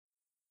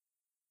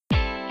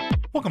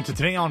Welcome to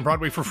Today on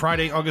Broadway for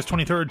Friday, August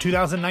 23rd,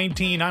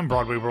 2019. I'm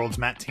Broadway World's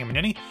Matt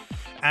Tamanini.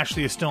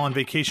 Ashley is still on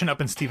vacation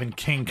up in Stephen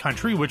King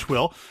country, which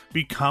will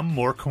become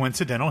more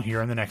coincidental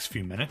here in the next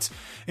few minutes.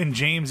 And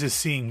James is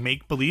seeing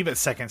Make Believe at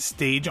Second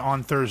Stage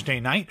on Thursday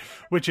night,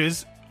 which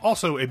is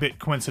also a bit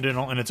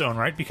coincidental in its own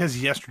right,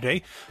 because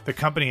yesterday the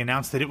company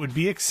announced that it would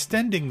be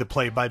extending the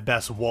play by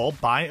Bess Wohl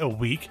by a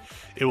week.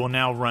 It will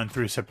now run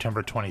through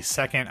September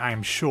 22nd. I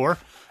am sure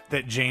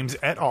that James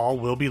et al.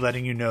 Will be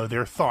letting you know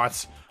their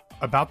thoughts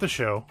about the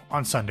show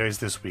on Sundays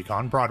this week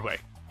on Broadway.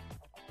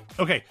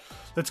 Okay,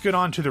 let's get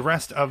on to the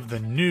rest of the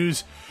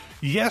news.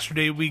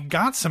 Yesterday, we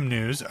got some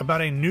news about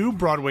a new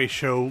Broadway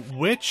show,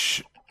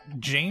 which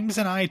James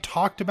and I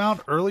talked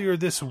about earlier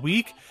this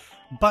week,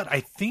 but I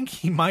think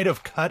he might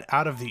have cut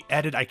out of the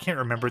edit. I can't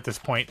remember at this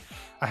point.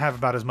 I have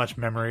about as much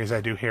memory as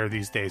I do hair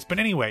these days. But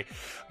anyway,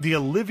 the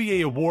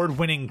Olivier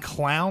Award-winning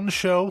clown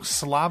show,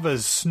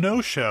 Slava's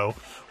Snow Show,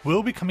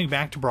 will be coming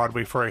back to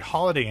Broadway for a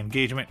holiday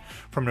engagement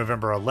from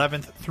November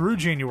 11th through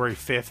January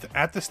 5th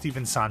at the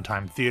Stephen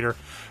Sondheim Theater.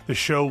 The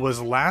show was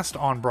last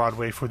on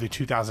Broadway for the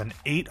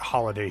 2008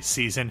 holiday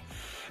season.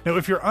 Now,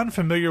 if you're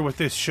unfamiliar with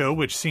this show,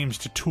 which seems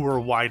to tour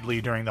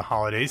widely during the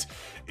holidays,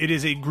 it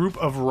is a group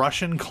of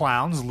Russian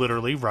clowns,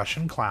 literally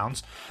Russian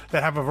clowns,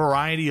 that have a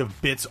variety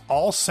of bits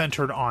all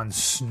centered on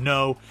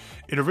snow.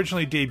 It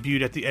originally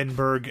debuted at the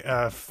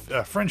Edinburgh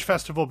Fringe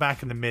Festival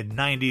back in the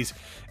mid-90s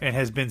and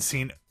has been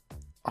seen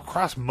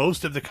across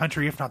most of the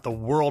country, if not the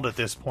world at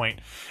this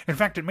point. In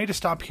fact, it made a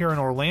stop here in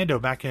Orlando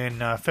back in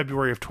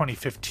February of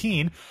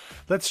 2015.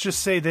 Let's just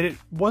say that it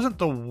wasn't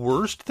the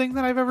worst thing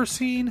that I've ever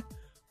seen.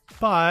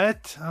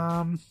 But,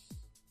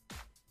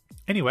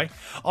 anyway,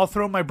 I'll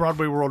throw my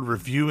Broadway World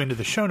review into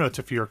the show notes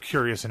if you're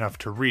curious enough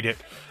to read it.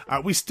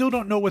 We still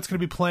don't know what's going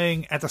to be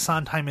playing at the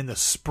Sondheim in the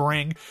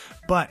spring,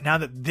 but now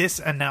that this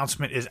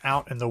announcement is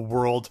out in the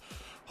world,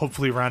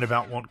 hopefully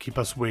Roundabout won't keep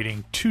us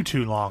waiting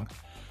too long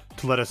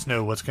to let us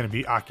know what's going to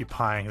be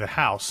occupying the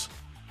house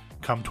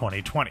come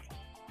 2020.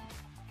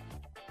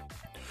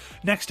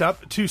 Next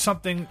up, to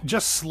something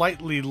just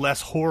slightly less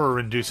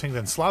horror-inducing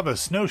than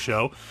Slava's Snow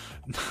Show.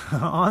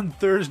 On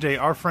Thursday,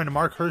 our friend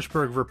Mark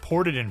Hirschberg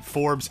reported in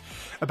Forbes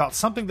about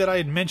something that I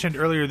had mentioned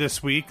earlier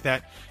this week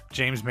that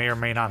James may or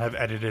may not have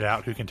edited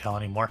out, who can tell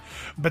anymore.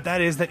 But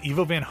that is that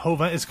Ivo Van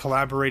Hove is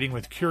collaborating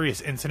with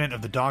Curious Incident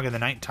of the Dog in the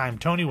Nighttime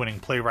Tony-winning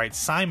playwright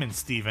Simon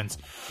Stevens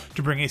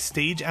to bring a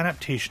stage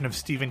adaptation of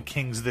Stephen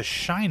King's The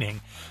Shining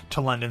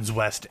to London's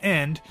West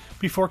End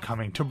before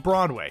coming to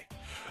Broadway.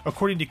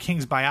 According to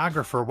King's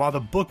biographer, while the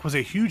book was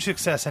a huge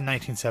success in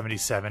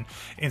 1977,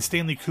 and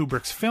Stanley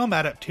Kubrick's film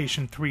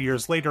adaptation 3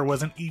 years later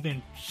was an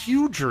even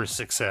huger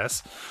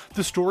success,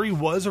 the story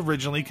was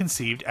originally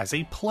conceived as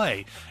a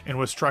play and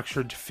was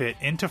structured to fit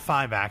into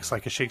 5 acts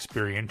like a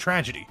Shakespearean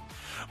tragedy.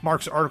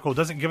 Mark's article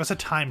doesn't give us a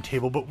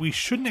timetable, but we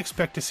shouldn't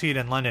expect to see it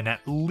in London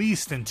at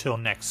least until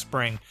next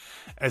spring,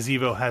 as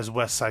Ivo has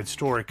West Side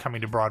Story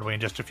coming to Broadway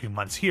in just a few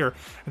months here,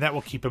 and that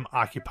will keep him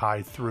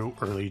occupied through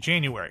early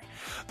January.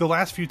 The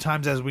last few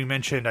times, as we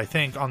mentioned, I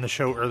think, on the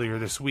show earlier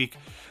this week,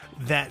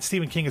 that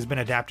Stephen King has been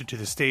adapted to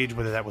the stage,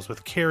 whether that was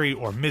with Carrie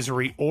or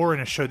Misery, or in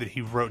a show that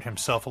he wrote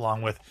himself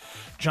along with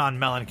John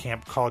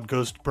Mellencamp called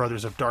Ghost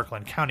Brothers of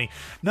Darkland County.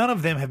 None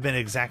of them have been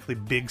exactly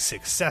big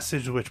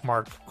successes, which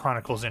Mark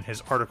chronicles in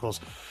his articles,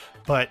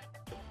 but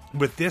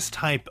with this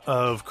type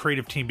of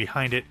creative team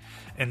behind it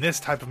and this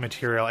type of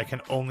material, I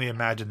can only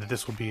imagine that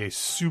this will be a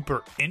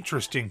super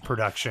interesting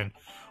production.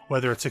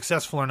 Whether it's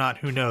successful or not,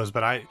 who knows,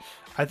 but I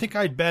think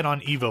I'd bet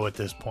on Ivo at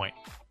this point.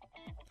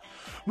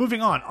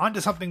 Moving on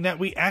to something that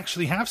we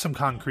actually have some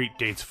concrete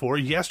dates for.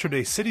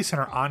 Yesterday, City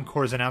Center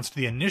Encores announced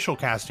the initial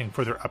casting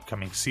for their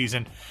upcoming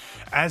season.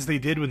 As they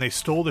did when they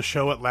stole the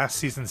show at last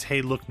season's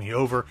Hey Look Me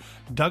Over,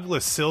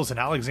 Douglas Sills and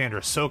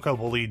Alexandra Soka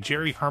will lead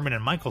Jerry Herman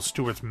and Michael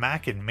Stewart's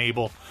Mac and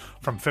Mabel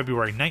from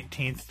February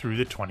 19th through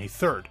the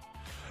 23rd.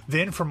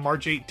 Then from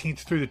March 18th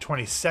through the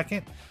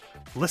 22nd,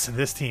 listen to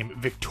this team,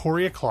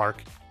 Victoria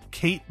Clark,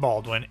 Kate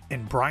Baldwin,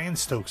 and Brian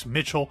Stokes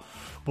Mitchell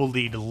will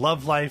lead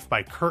Love Life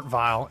by Kurt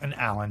Vile and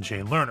Alan J.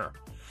 Lerner.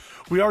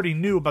 We already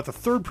knew about the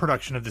third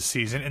production of the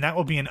season, and that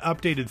will be an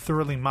updated,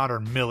 thoroughly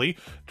modern Millie,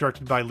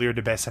 directed by Lear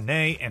de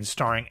Bessonet and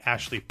starring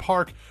Ashley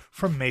Park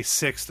from May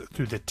 6th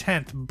through the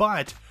 10th,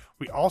 but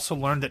we also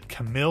learned that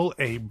Camille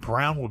A.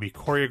 Brown will be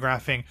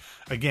choreographing.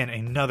 Again,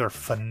 another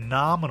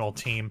phenomenal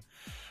team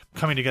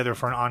coming together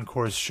for an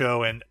Encores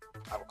show, and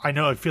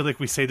I feel like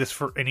we say this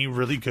for any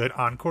really good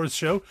Encores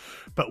show,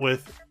 but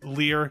with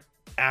Lear,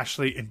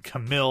 Ashley, and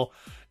Camille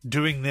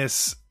doing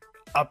this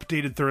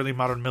updated, thoroughly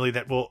modern Millie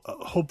that will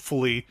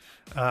hopefully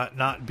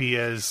not be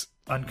as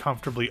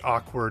uncomfortably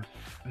awkward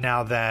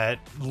now that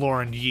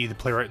Lauren Yee, the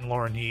playwright, and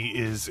Lauren Yee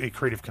is a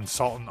creative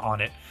consultant on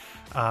it.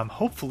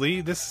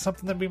 Hopefully this is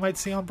something that we might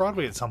see on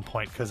Broadway at some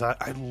point, because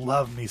I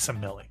love me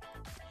some Millie.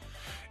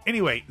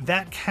 Anyway,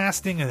 that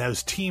casting and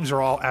those teams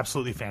are all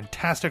absolutely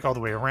fantastic all the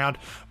way around.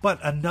 But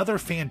another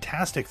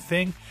fantastic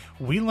thing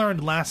we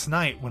learned last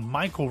night when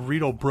Michael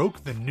Riedel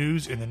broke the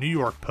news in the New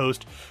York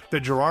Post that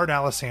Gerard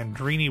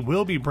Alessandrini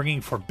will be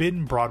bringing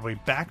Forbidden Broadway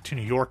back to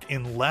New York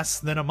in less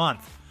than a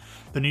month.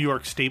 The New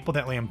York staple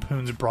that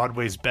lampoons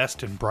Broadway's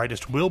best and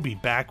brightest will be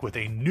back with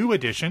a new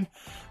edition,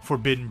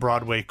 Forbidden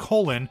Broadway: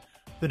 The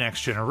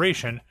Next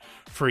Generation,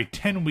 for a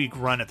 10-week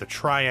run at the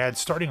Triad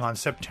starting on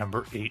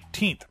September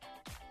 18th.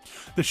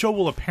 The show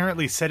will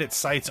apparently set its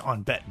sights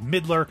on Bette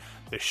Midler,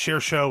 the Cher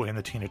Show and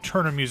the Tina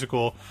Turner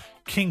musical,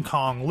 King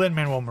Kong,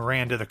 Lin-Manuel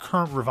Miranda, the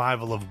current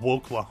revival of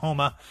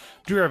Wokelahoma,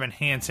 Dear Evan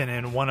Hansen,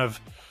 and one of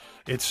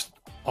its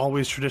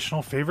always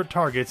traditional favorite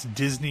targets,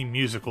 Disney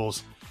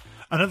musicals.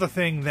 Another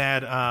thing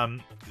that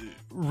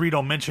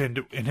Riedel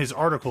mentioned in his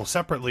article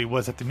separately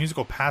was that the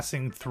musical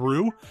Passing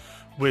Through,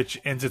 which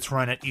ends its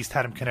run at East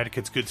Haddam,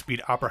 Connecticut's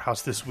Goodspeed Opera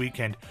House this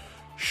weekend,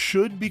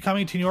 should be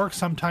coming to New York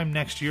sometime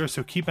next year,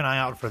 so keep an eye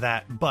out for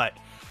that. But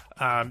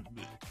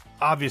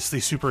obviously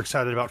super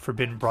excited about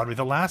Forbidden Broadway.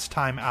 The last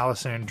time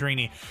Allison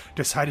Andrini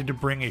decided to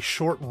bring a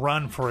short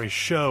run for a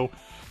show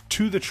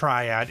to the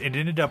Triad, it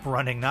ended up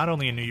running not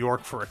only in New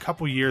York for a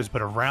couple years,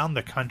 but around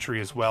the country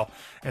as well,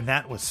 and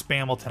that was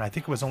Spamilton. I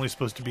think it was only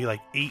supposed to be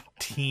like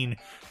 18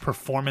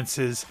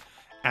 performances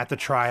at the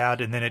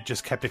Triad, and then it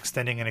just kept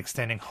extending and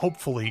extending.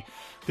 Hopefully,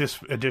 this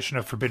edition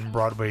of Forbidden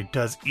Broadway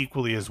does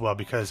equally as well,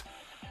 because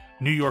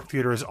New York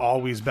theater is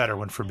always better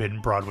when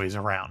Forbidden Broadway's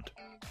around.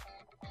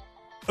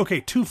 Okay,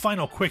 2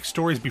 final quick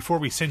stories before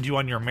we send you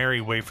on your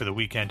merry way for the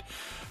weekend.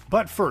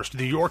 But first,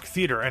 the York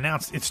Theatre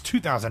announced its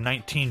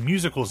 2019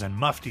 Musicals and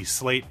Mufti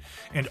slate,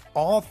 and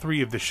all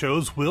 3 of the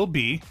shows will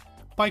be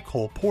by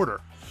Cole Porter.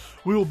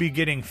 We will be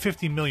getting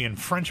 50 Million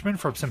Frenchmen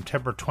from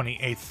September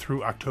 28th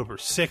through October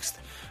 6th.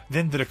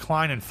 Then The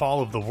Decline and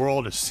Fall of the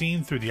World is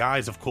seen through the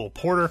eyes of Cole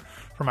Porter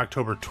from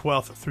October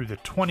 12th through the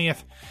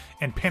 20th,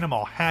 and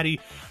Panama Hattie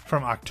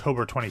from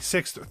October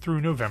 26th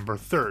through November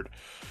 3rd.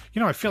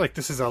 You know, I feel like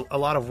this is a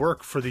lot of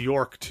work for the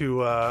York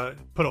to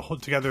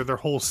put together their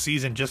whole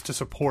season just to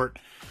support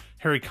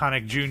Harry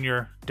Connick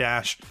Jr.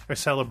 - a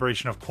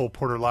celebration of Cole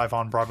Porter live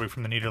on Broadway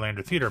from the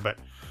Nederlander Theater, but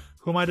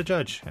who am I to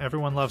judge?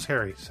 Everyone loves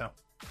Harry, so.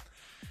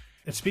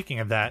 And speaking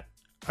of that,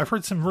 I've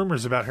heard some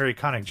rumors about Harry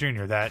Connick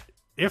Jr. that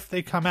if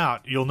they come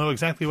out, you'll know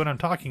exactly what I'm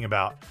talking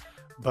about.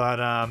 But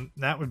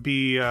that would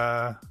be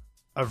a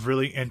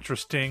really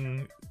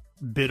interesting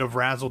bit of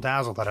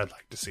razzle-dazzle that I'd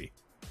like to see.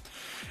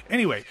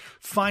 Anyway,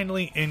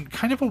 finally, in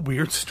kind of a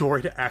weird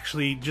story to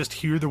actually just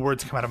hear the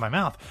words come out of my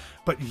mouth,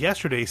 but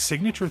yesterday,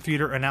 Signature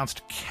Theater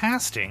announced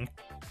casting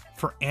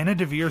for Anna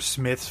Deavere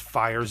Smith's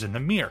Fires in the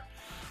Mere.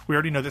 We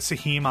already know that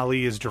Saheem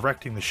Ali is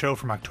directing the show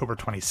from October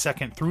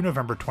 22nd through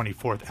November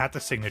 24th at the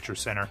Signature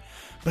Center,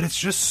 but it's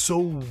just so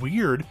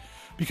weird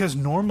because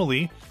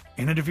normally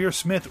Anna Deavere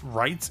Smith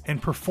writes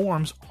and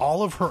performs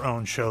all of her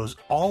own shows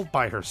all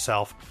by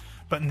herself,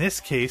 but in this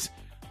case,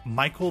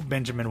 Michael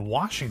Benjamin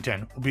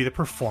Washington will be the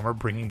performer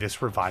bringing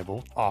this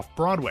revival off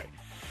Broadway.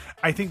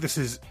 I think this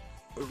is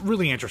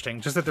really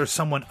interesting, just that there's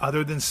someone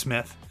other than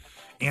Smith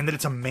and that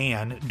it's a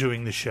man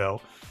doing the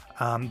show.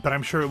 But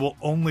I'm sure it will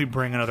only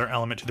bring another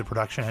element to the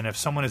production. And if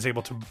someone is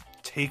able to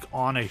take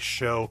on a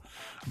show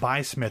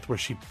by Smith where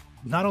she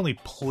not only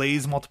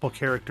plays multiple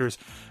characters,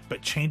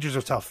 but changes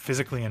herself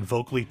physically and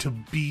vocally to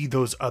be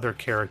those other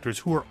characters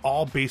who are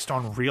all based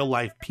on real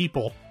life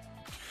people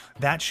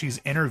that she's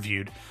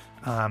interviewed,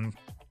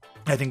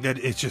 I think that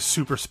it's just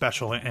super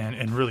special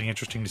and really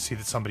interesting to see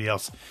that somebody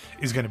else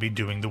is going to be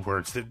doing the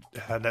words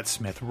that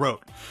Smith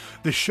wrote.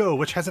 The show,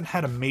 which hasn't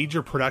had a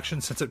major production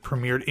since it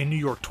premiered in New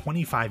York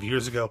 25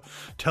 years ago,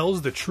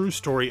 tells the true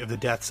story of the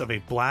deaths of a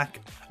Black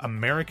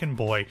American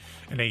boy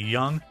and a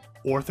young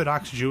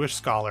Orthodox Jewish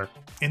scholar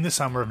in the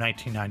summer of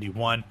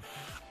 1991,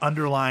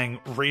 underlying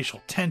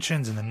racial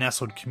tensions in the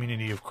nestled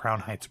community of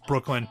Crown Heights,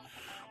 Brooklyn,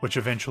 which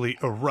eventually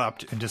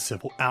erupt into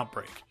civil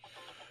outbreak.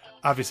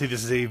 Obviously,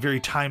 this is a very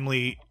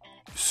timely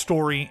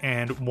story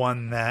and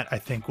one that I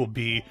think will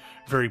be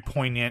very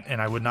poignant,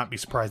 and I would not be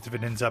surprised if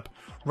it ends up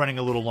running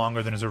a little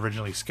longer than is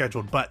originally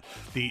scheduled. But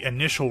the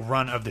initial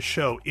run of the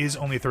show is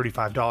only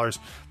 $35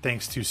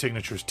 thanks to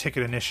Signature's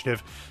ticket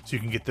initiative, so you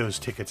can get those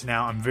tickets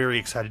now. I'm very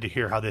excited to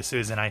hear how this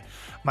is, and I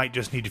might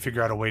just need to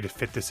figure out a way to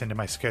fit this into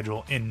my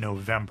schedule in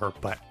November.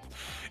 But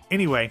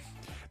anyway,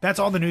 that's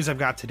all the news I've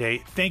got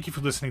today. Thank you for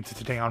listening to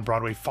Today on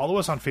Broadway. Follow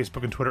us on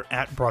Facebook and Twitter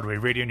at Broadway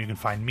Radio, and you can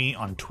find me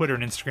on Twitter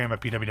and Instagram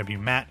at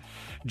BWWMatt.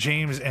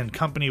 James and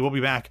company will be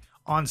back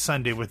on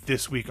Sunday with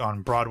This Week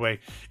on Broadway.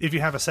 If you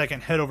have a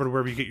second, head over to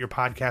wherever you get your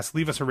podcasts.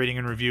 Leave us a rating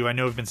and review. I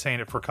know I've been saying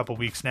it for a couple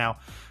weeks now,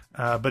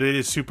 but it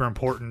is super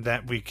important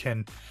that we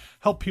can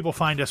help people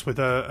find us with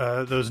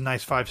those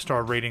nice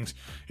 5-star ratings.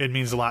 It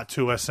means a lot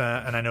to us,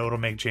 and I know it'll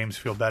make James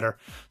feel better.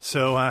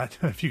 So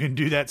if you can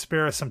do that,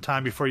 spare us some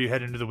time before you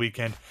head into the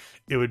weekend.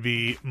 It would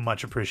be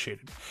much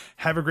appreciated.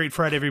 Have a great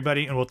Friday,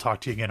 everybody, and we'll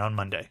talk to you again on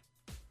Monday.